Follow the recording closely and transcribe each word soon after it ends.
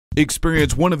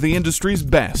Experience one of the industry's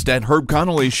best at Herb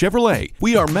Connolly Chevrolet.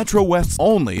 We are Metro West's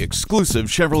only exclusive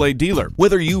Chevrolet dealer.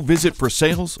 Whether you visit for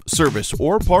sales, service,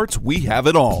 or parts, we have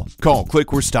it all. Call,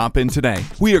 click, or stop in today.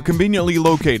 We are conveniently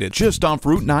located just off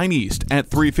Route 9 East at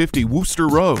 350 Worcester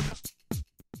Road.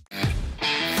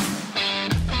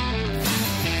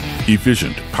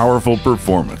 Efficient, powerful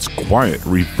performance, quiet,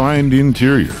 refined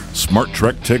interior, smart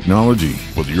Trek technology.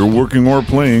 Whether you're working or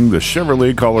playing, the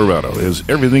Chevrolet Colorado has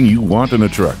everything you want in a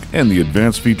truck and the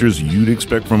advanced features you'd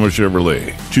expect from a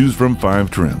Chevrolet. Choose from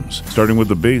 5 trims, starting with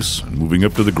the base and moving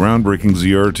up to the groundbreaking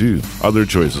ZR2. Other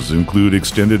choices include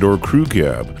extended or crew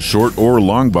cab, short or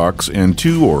long box, and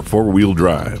 2- or 4-wheel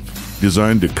drive.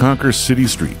 Designed to conquer city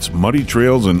streets, muddy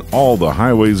trails, and all the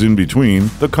highways in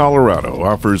between, the Colorado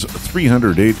offers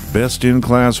 308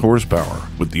 best-in-class horsepower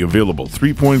with the available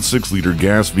 3.6-liter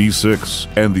gas V6,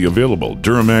 and the available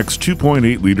Duramax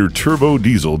 2.8-liter turbo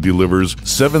diesel delivers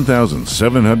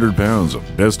 7,700 pounds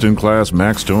of best-in-class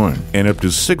max towing and up to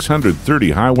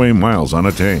 630 highway miles on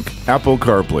a tank. Apple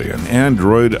CarPlay and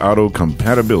Android Auto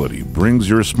compatibility brings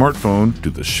your smartphone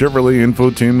to the Chevrolet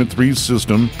Infotainment 3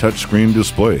 system touchscreen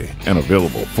display. And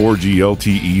available 4G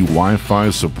LTE Wi-Fi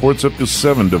supports up to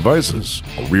 7 devices.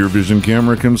 A rear vision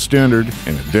camera comes standard,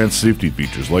 and advanced safety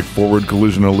features like forward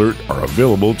collision alert are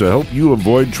available to help you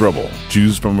avoid trouble.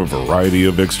 Choose from a variety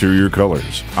of exterior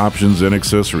colors, options, and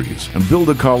accessories, and build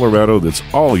a Colorado that's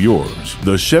all yours.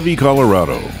 The Chevy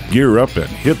Colorado. Gear up and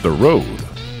hit the road.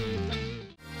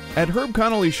 At Herb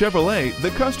Connolly Chevrolet, the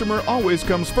customer always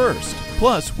comes first.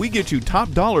 Plus, we get you top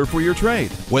dollar for your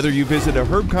trade. Whether you visit a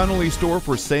Herb Connolly store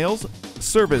for sales,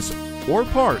 service, or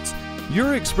parts,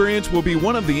 your experience will be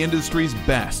one of the industry's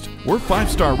best. We're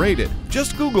 5-star rated.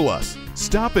 Just Google us.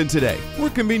 Stop in today.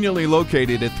 We're conveniently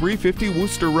located at 350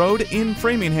 Worcester Road in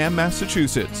Framingham,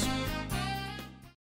 Massachusetts.